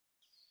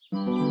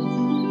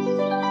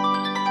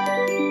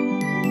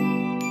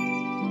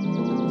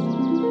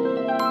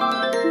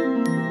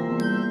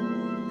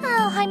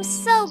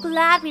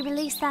glad we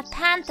released that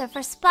panther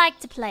for Spike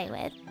to play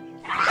with.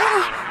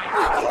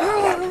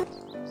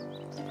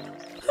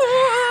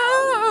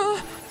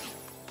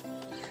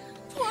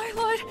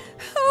 Twilight,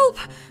 help!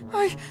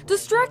 I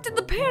distracted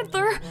the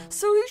panther,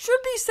 so he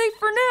should be safe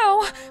for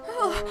now.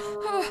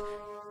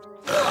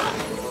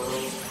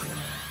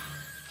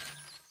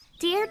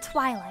 Dear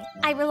Twilight,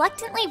 I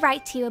reluctantly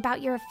write to you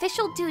about your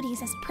official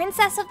duties as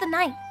Princess of the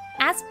Night.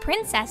 As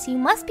Princess, you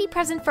must be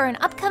present for an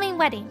upcoming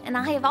wedding, and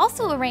I have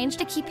also arranged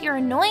to keep your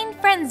annoying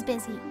friends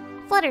busy.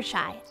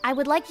 Fluttershy, I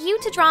would like you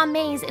to draw a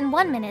maze in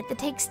 1 minute that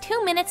takes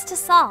 2 minutes to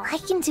solve. I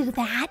can do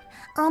that.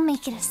 I'll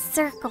make it a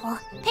circle.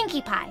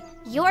 Pinkie Pie,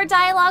 your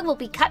dialogue will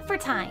be cut for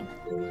time.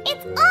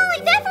 It's all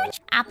I've ever...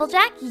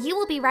 Applejack, you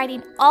will be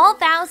writing all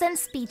vows and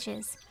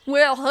speeches.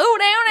 Well, hold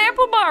down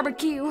Apple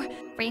Barbecue.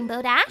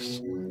 Rainbow Dash,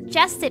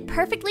 just sit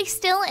perfectly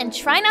still and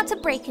try not to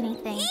break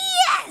anything.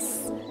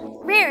 Yes!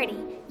 Rarity,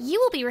 you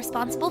will be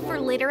responsible for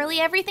literally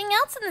everything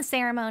else in the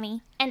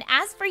ceremony. And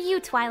as for you,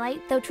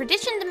 Twilight, though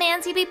tradition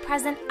demands you be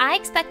present, I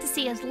expect to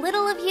see as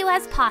little of you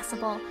as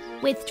possible.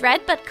 With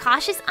dread but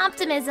cautious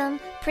optimism,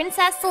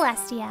 Princess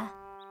Celestia.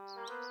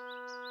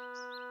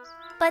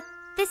 But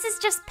this is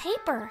just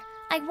paper.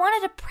 I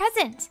wanted a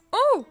present.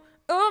 Oh,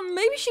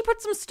 maybe she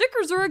put some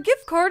stickers or a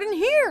gift card in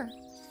here.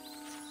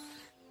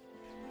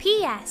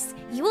 P.S.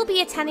 You will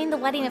be attending the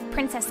wedding of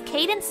Princess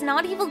Cadence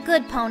Not Evil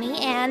Good Pony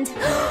and...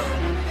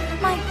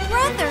 my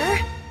brother!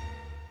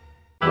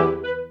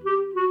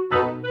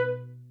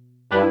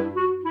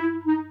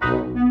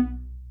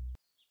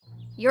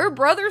 Your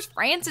brother's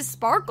Francis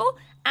Sparkle?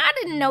 I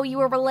didn't know you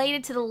were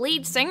related to the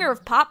lead singer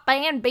of pop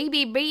band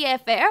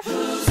BBBFF.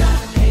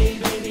 Hey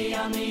baby,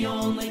 I'm the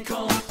only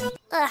call.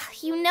 Ugh,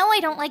 you know I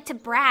don't like to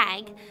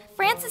brag.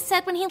 Francis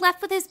said when he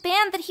left with his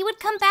band that he would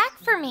come back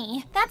for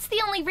me. That's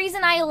the only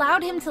reason I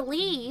allowed him to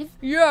leave.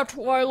 Yeah,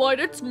 Twilight,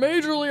 it's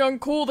majorly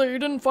uncool that you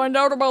didn't find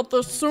out about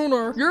this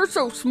sooner. You're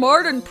so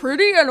smart and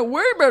pretty and a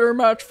way better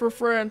match for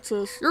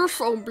Francis. You're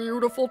so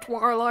beautiful,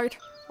 Twilight.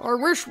 I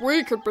wish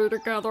we could be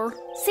together.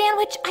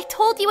 Sandwich, I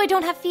told you I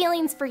don't have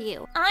feelings for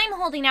you. I'm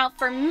holding out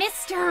for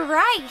Mr.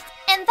 Right,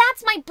 and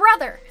that's my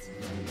brother.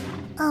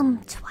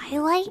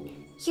 Twilight,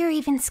 you're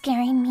even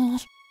scaring me.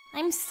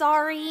 I'm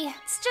sorry.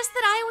 It's just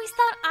that I always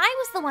thought I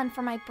was the one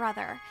for my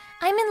brother.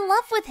 I'm in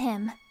love with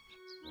him.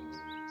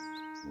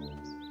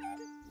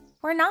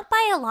 We're not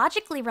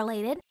biologically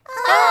related.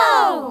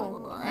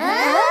 Oh!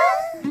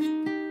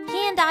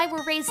 He and I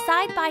were raised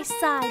side by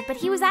side, but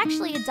he was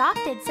actually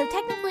adopted, so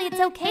technically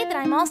it's okay that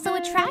I'm also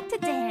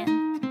attracted to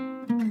him.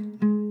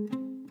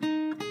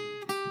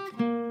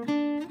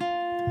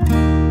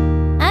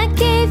 I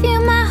gave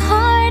you my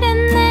heart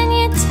and then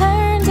you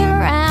turned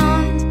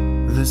around.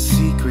 The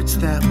secrets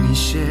that we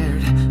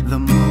shared, the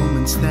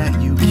moments that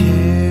you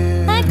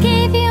cared. I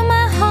gave you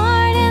my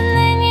heart and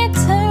then you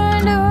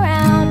turned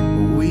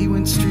around. We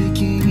went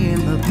streaking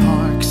in the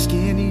park,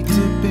 skinny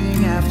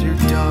dipping after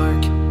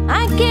dark.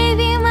 I gave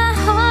you my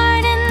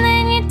heart and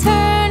then you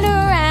turned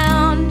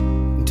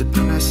around.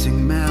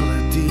 Depressing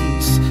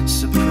melodies,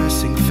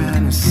 suppressing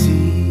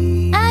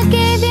fantasy. I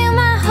gave you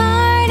my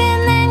heart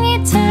and then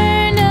you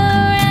turned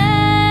around.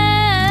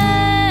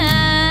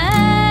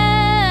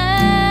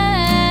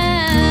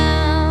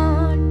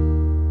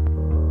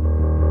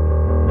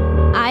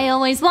 I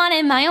always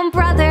wanted my own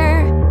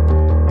brother,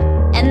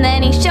 and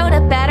then he showed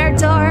up at our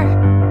door.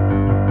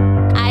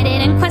 I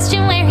didn't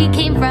question where he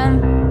came from.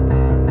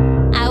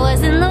 I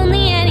wasn't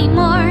lonely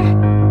anymore.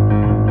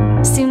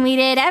 Soon we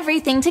did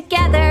everything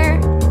together.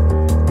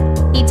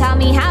 He taught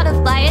me how to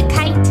fly a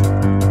kite.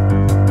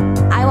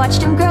 I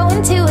watched him grow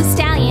into a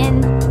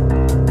stallion.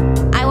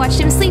 I watched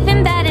him sleep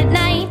in bed at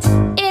night.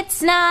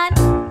 It's not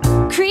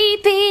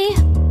creepy.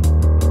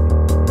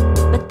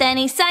 But then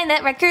he signed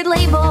that record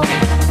label.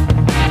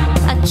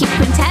 A cute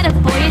quintet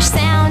of boyish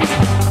sound.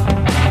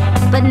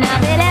 But now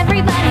that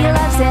everybody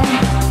loves him,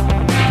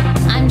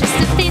 I'm just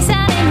a face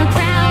out in the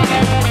crowd.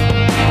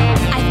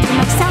 I threw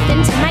myself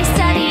into my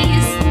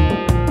studies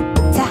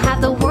to have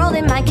the world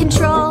in my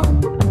control.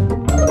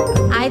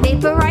 I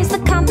vaporized the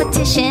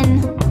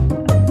competition.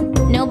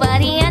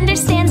 Nobody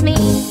understands me.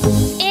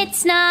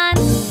 It's not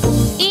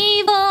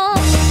evil.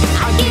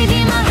 I gave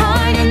you my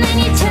heart and then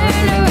you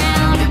turned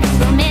around.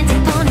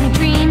 Romantic pony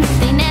dreams,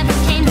 they never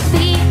came to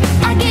be.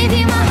 I gave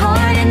you my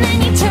heart and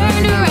then you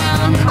turned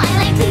around.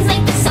 Twilight, please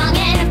make the song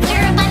end.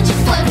 We're a bunch of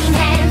floating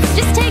heads.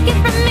 Just take it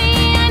from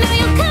me, I know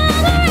you'll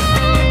come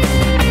around.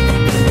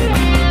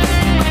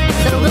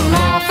 So the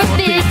law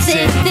forbids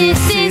it,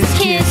 this is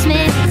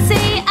kismet.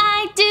 Say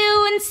I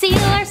do and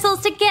seal our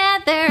souls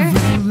together.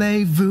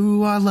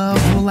 Voulez-vous, our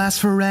love will last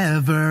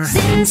forever.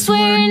 Since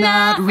we're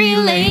not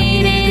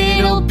related,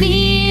 it'll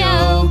be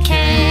okay.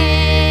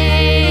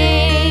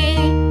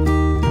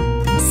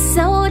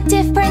 So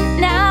different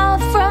now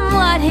from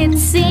what it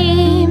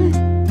seemed.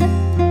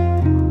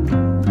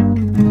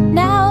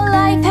 Now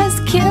life has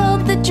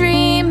killed the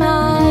dream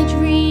I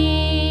dreamed.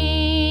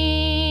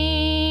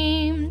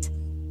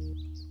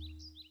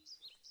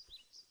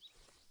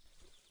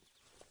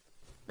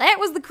 That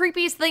was the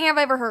creepiest thing I've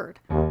ever heard.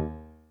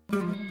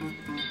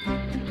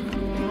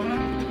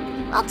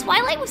 While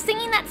Twilight was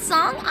singing that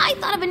song, I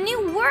thought of a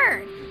new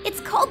word. It's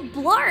called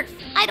blarf.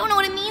 I don't know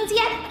what it means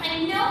yet, but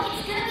I know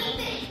it's gonna be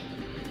big.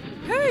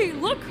 Hey,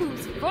 look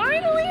who's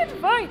finally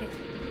invited.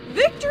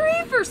 Victory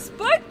for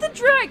Spike the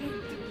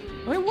Dragon.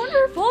 I wonder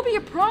if I'll be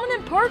a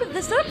prominent part of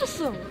this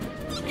episode.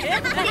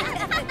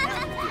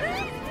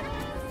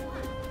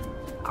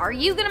 Are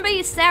you gonna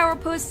be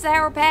Sourpuss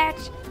Sour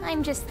Patch?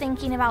 I'm just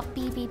thinking about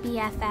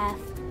BBBFF.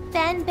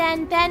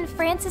 Ben,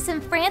 Francis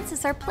and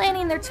Francis are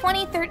planning their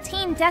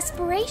 2013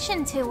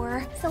 Desperation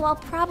Tour, so I'll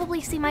probably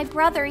see my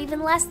brother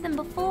even less than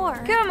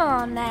before. Come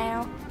on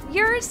now.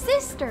 You're his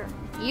sister.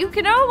 You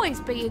can always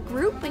be a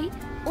groupie.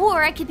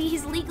 Or I could be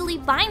his legally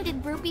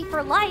binded groupie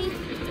for life.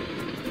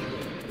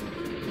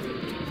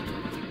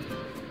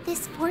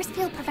 This force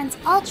field prevents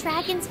all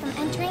dragons from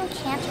entering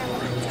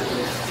Canterlot.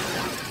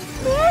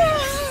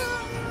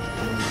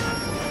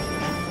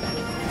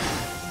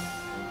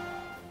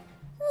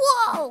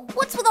 Whoa!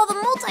 What's with all the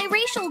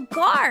multiracial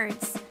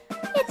guards?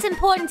 It's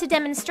important to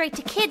demonstrate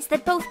to kids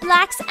that both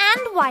blacks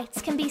and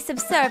whites can be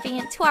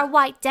subservient to our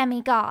white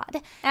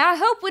demigod. I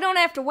hope we don't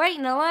have to wait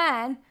in a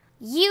line.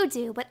 You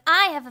do, but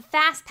I have a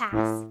fast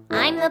pass.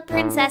 I'm the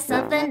princess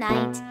of the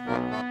night.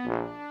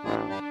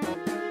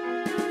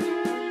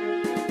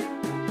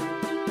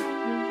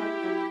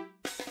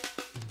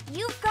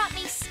 You've got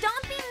me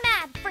stomping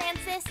mad,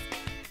 Francis.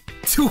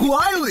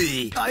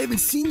 Twiley! I haven't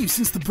seen you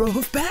since the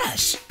Brohoof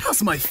Bash.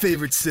 How's my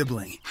favorite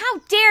sibling? How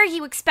dare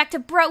you expect a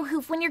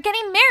brohoof when you're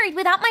getting married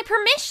without my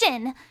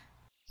permission?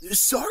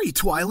 Sorry,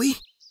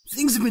 Twiley.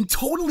 Things have been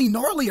totally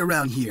gnarly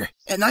around here.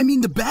 And I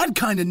mean the bad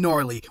kind of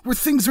gnarly, where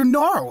things are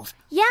gnarled.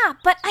 Yeah,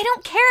 but I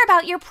don't care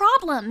about your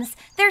problems.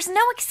 There's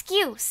no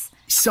excuse.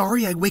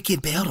 Sorry I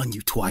wicked bailed on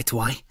you, Twi.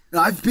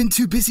 I've been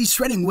too busy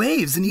shredding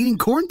waves and eating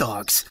corn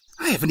dogs.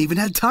 I haven't even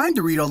had time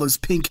to read all those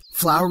pink,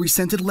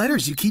 flowery-scented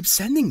letters you keep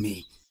sending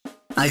me.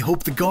 I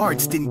hope the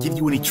guards didn't give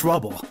you any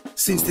trouble.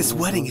 Since this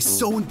wedding is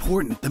so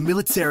important, the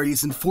military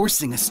is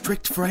enforcing a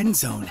strict friend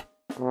zone.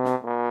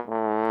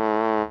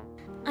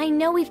 I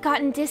know we've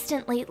gotten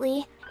distant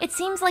lately. It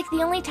seems like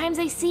the only times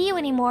I see you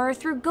anymore are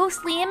through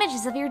ghostly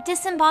images of your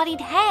disembodied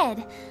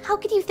head. How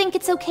could you think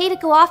it's okay to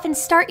go off and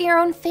start your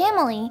own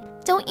family?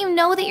 Don't you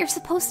know that you're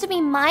supposed to be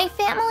my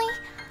family?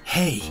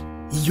 Hey,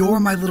 you're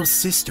my little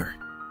sister.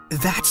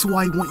 That's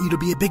why I want you to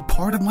be a big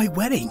part of my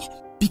wedding.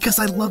 Because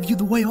I love you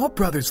the way all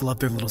brothers love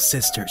their little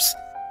sisters.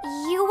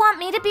 You want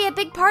me to be a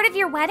big part of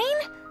your wedding?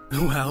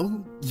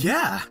 Well,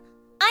 yeah.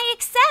 I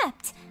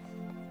accept.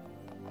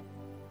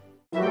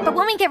 But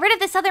when we get rid of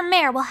this other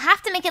mare, we'll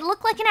have to make it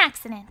look like an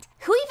accident.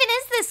 Who even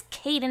is this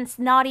Cadence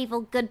not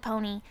evil good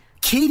pony?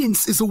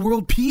 Cadence is a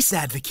world peace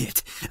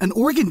advocate, an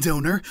organ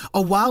donor,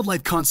 a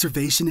wildlife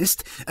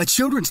conservationist, a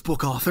children's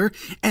book author,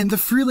 and the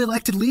freely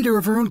elected leader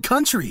of her own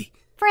country.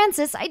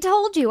 Francis, I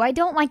told you I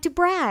don't like to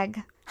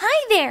brag.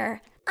 Hi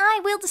there!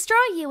 I will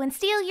destroy you and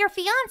steal your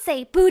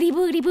fiancé, booty,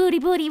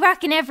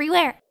 rockin'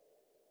 everywhere.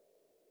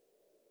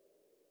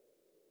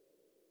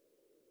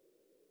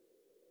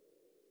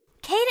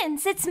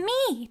 Cadence, it's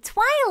me,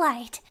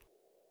 Twilight.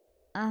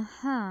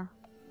 Uh-huh.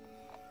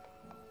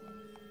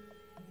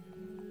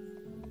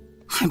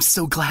 I'm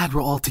so glad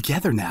we're all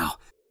together now.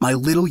 My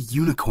little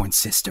unicorn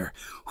sister,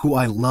 who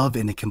I love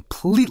in a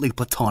completely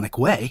platonic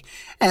way,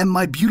 and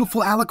my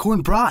beautiful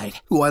alicorn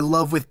bride, who I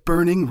love with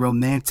burning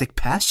romantic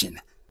passion.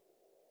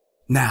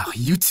 Now,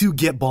 you two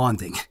get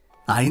bonding.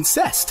 I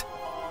insist.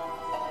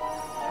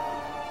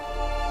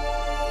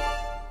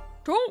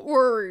 Don't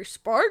worry,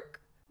 Spike.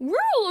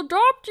 We'll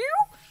adopt you.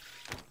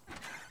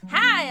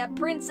 Hiya,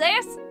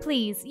 princess.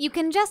 Please, you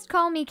can just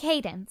call me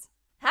Cadence.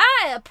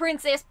 Hiya,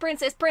 princess.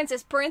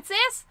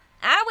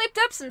 I whipped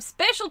up some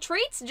special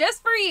treats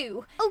just for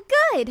you. Oh,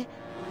 good.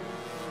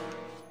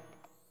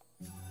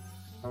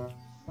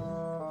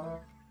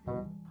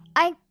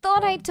 I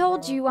thought I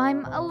told you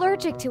I'm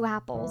allergic to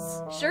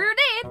apples. Sure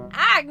did.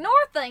 I ignore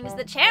things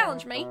that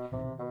challenge me.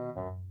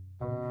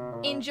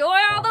 Enjoy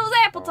all those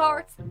apple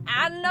tarts.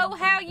 I know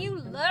how you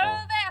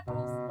love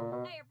apples.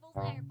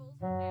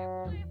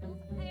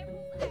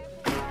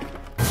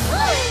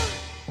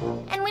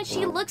 And when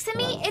she looks at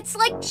me, it's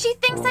like she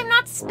thinks I'm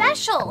not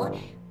special.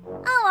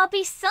 Oh, I'll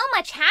be so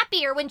much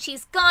happier when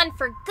she's gone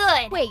for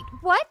good. Wait,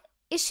 what?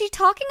 Is she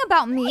talking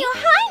about me? Your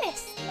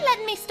Highness,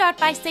 let me start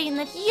by saying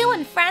that you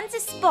and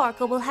Francis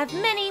Sparkle will have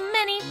many,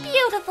 many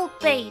beautiful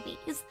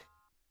babies.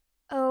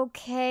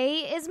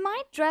 Okay, is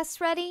my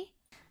dress ready?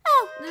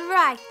 Oh,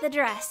 right, the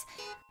dress.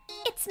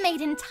 It's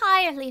made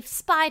entirely of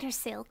spider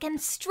silk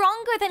and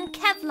stronger than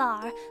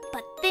Kevlar,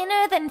 but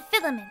thinner than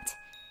filament.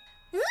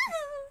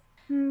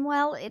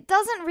 Well, it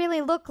doesn't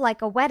really look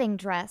like a wedding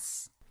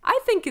dress. I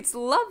think it's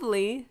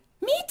lovely.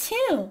 Me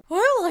too.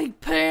 I like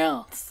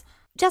pants.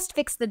 Just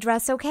fix the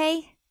dress,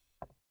 okay?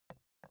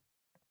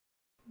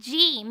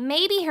 Gee,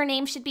 maybe her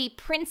name should be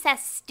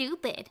Princess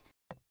Stupid.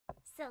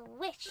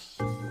 Swish.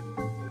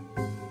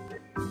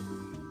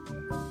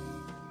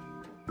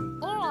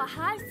 Oh,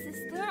 hi,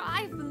 sister.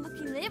 I've been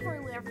looking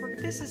everywhere for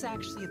This is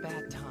actually a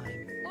bad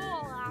time.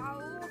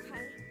 Oh,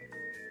 okay.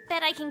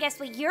 Bet I can guess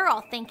what you're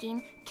all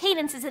thinking.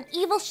 Cadence is an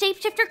evil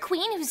shapeshifter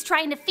queen who's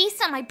trying to feast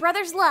on my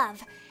brother's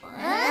love.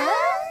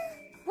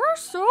 We're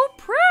so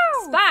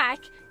proud!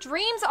 Spike,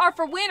 dreams are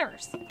for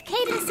winners.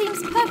 Cadence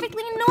seems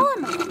perfectly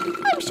normal.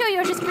 I'm sure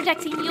you're just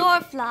projecting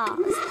your flaws.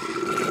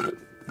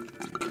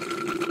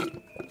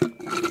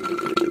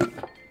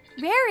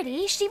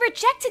 Rarity, she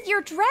rejected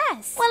your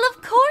dress. Well,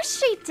 of course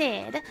she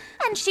did.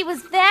 And she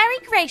was very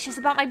gracious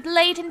about my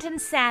blatant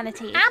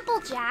insanity.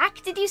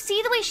 Applejack, did you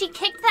see the way she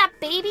kicked that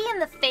baby in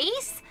the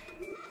face?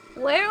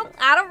 Well,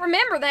 I don't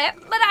remember that,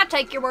 but I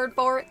take your word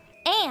for it.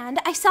 And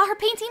I saw her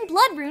painting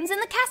blood runes in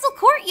the castle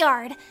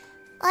courtyard.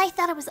 I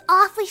thought it was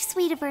awfully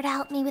sweet of her to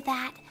help me with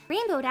that.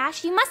 Rainbow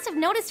Dash, you must have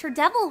noticed her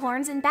devil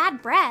horns and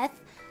bad breath.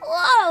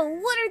 Whoa,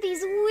 what are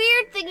these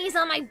weird thingies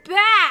on my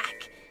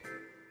back?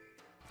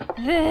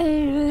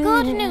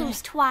 Good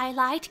news,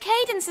 Twilight.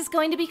 Cadence is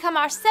going to become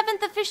our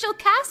 7th official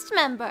cast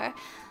member.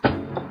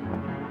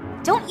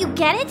 Don't you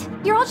get it?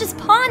 You're all just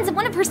pawns in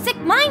one of her sick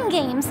mind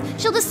games.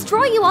 She'll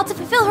destroy you all to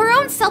fulfill her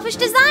own selfish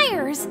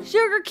desires.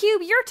 Sugar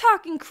Cube, you're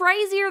talking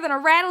crazier than a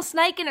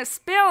rattlesnake and a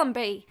spelling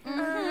bee.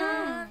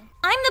 I'm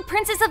the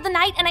princess of the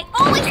night, and I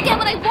always get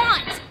what I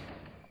want.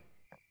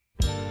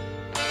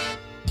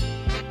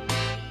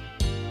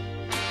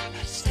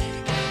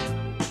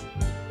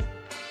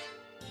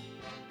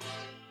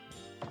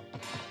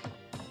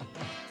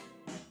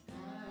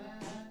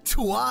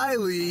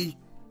 Twily!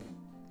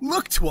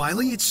 Look,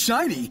 Twily, it's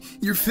shiny.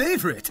 Your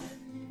favorite.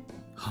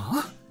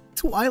 Huh?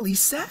 Twily's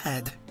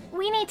sad.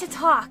 We need to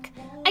talk.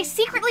 I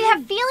secretly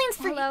have feelings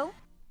for you.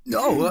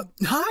 Oh,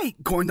 hi,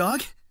 corn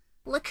dog.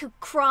 Look who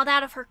crawled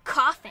out of her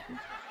coffin.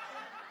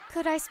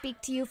 Could I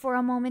speak to you for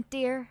a moment,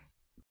 dear?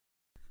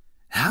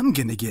 I'm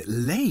gonna get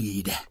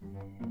laid.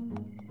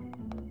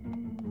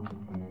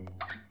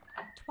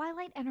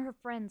 Twilight and her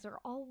friends are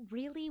all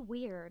really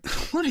weird.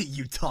 What are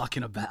you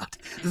talking about?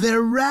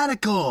 They're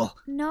radical.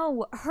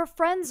 No, her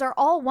friends are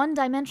all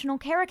one-dimensional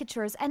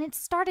caricatures, and it's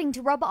starting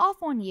to rub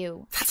off on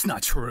you. That's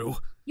not true.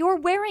 You're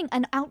wearing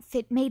an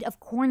outfit made of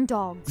corn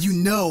dogs. You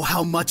know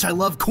how much I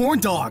love corn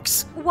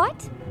dogs.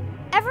 What?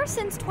 Ever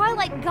since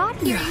Twilight got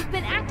here, you've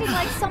been acting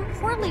like some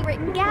poorly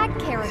written gag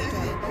character.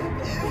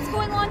 What's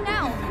going on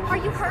now? Are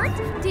you hurt?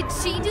 Did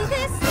she do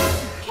this?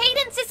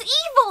 Cadence is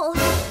evil!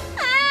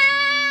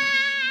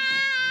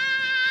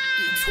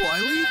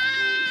 Twilight?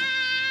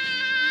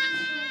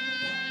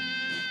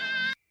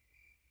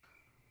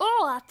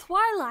 Hola,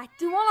 Twilight.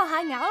 Do you want to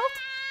hang out?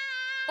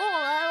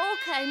 Oh,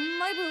 okay,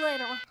 maybe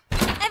later.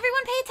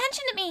 Everyone pay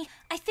attention to me.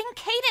 I think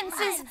Cadence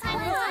is...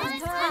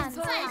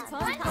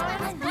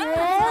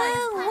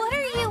 What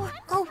are you?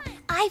 Oh,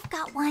 I've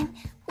got one.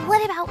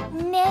 What about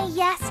nay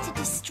yes to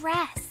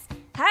distress?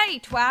 Hey,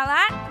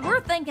 Twilight, we're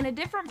thinking of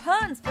different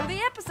puns for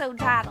the episode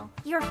title.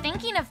 You're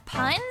thinking of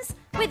puns?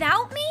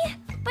 Without me?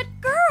 But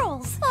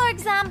girls! For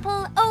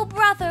example, oh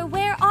brother,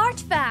 where art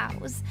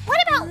thous?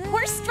 What about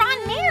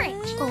horse-drawn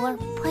marriage? Or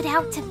put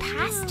out to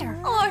pasture?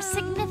 Or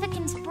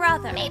significant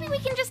brother? Maybe we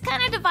can just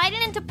kind of divide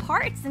it into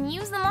parts and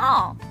use them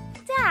all.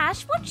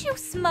 Dash, what you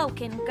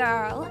smoking,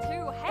 girl? 2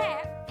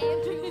 half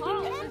and 2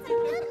 whole.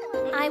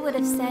 I would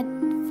have said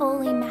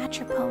fully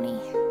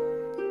matropony.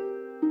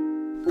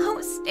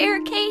 Oh,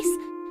 staircase,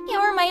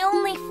 you're my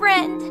only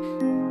friend.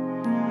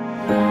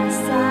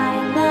 Yes, I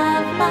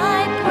love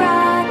my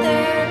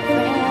brother,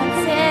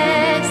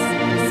 Francis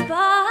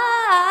Sparkle.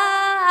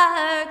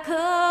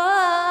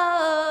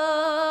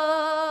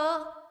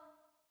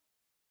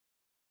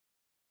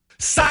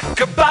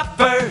 Soccer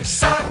bopper,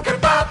 soccer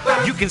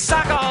bopper. You can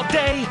sock all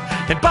day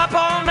and bop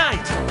all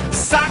night.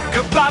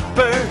 Soccer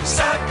bopper,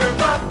 soccer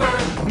bopper.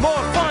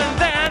 More fun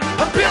than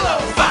a pillow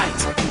fight.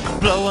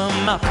 Blow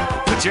 'em up,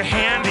 put your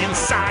hand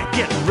inside,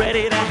 get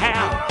ready to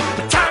have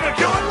the time of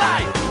your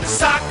life.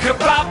 Soccer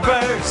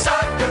bopper,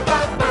 soccer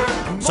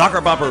bopper.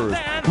 Soccer Boppers,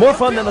 more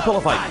fun than a pillow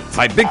fight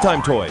by Big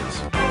Time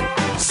Toys.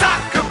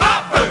 Soccer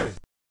bopper.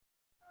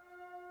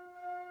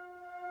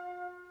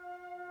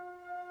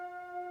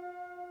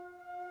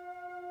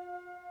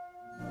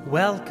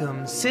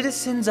 Welcome,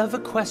 citizens of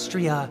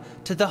Equestria,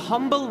 to the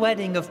humble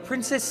wedding of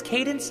Princess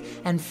Cadence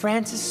and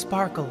Francis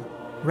Sparkle.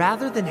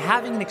 Rather than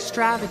having an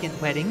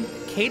extravagant wedding,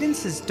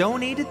 Cadence has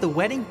donated the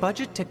wedding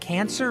budget to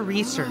cancer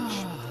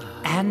research.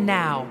 And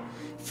now,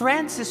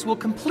 Francis will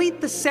complete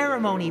the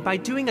ceremony by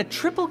doing a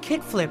triple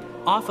kickflip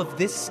off of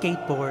this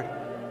skateboard.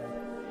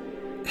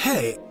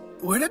 Hey,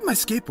 where did my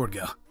skateboard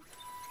go?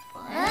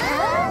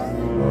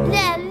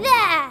 La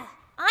la!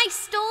 I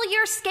stole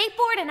your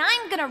skateboard and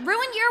I'm gonna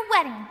ruin your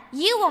wedding.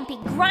 You won't be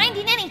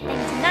grinding anything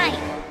tonight.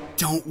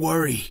 Don't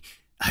worry,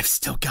 I've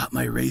still got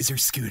my razor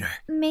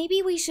scooter.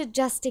 Maybe we should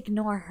just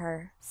ignore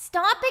her.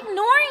 Stop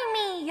ignoring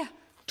me!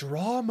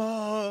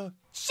 Drama.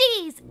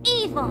 She's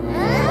evil.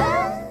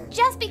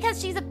 Just because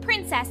she's a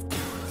princess,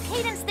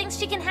 Cadence thinks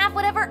she can have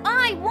whatever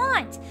I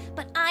want.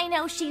 But I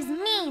know she's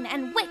mean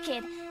and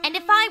wicked. And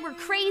if I were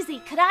crazy,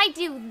 could I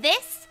do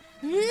this?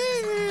 Why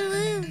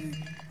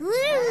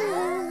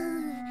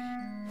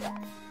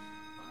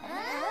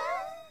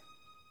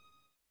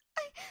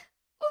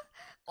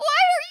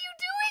are you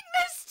doing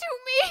this to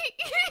me?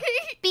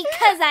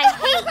 Because I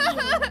hate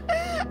you.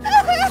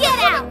 Get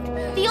out!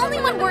 The only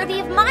one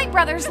worthy of my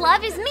brother's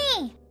love is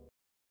me.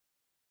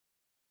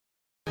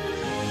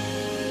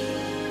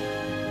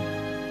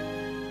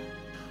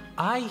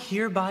 I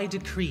hereby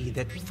decree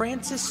that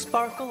Francis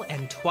Sparkle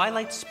and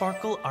Twilight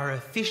Sparkle are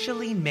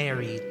officially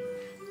married.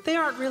 They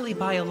aren't really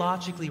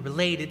biologically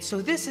related,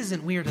 so this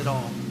isn't weird at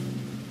all.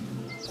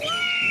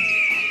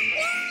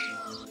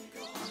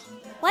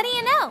 What do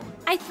you know?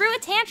 I threw a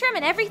tantrum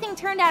and everything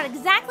turned out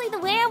exactly the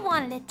way I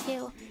wanted it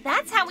to.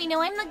 That's how we know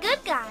I'm the good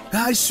guy.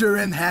 I sure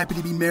am happy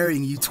to be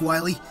marrying you,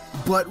 Twily.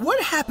 But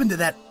what happened to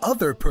that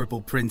other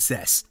purple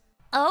princess?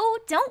 Oh,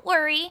 don't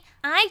worry.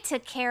 I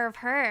took care of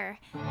her.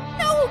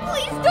 No,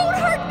 please don't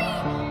hurt me!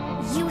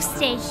 You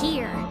stay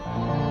here.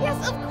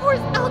 Yes, of course,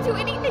 I'll do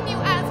anything you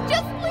ask.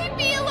 Just leave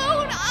me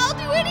alone. I'll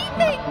do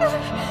anything.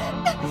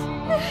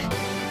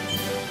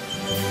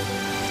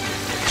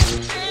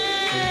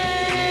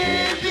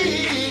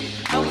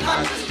 I'm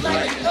hot just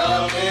like an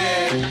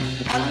oven.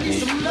 I need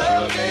some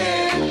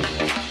loving.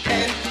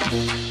 And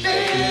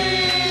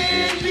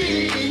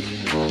baby,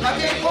 I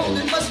can't hold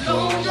it much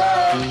longer.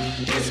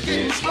 It's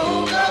getting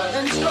stronger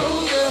and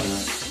stronger.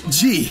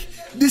 Gee,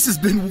 this has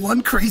been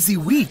one crazy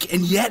week,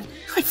 and yet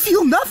I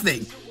feel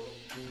nothing.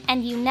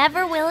 And you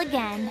never will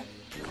again.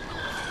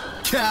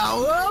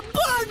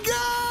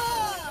 Cowabunga!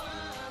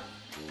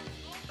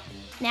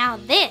 Now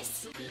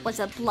this was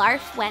a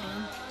blarf wedding.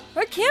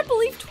 I can't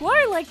believe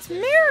Twilight's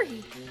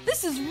married.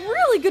 This is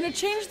really gonna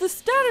change the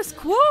status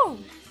quo.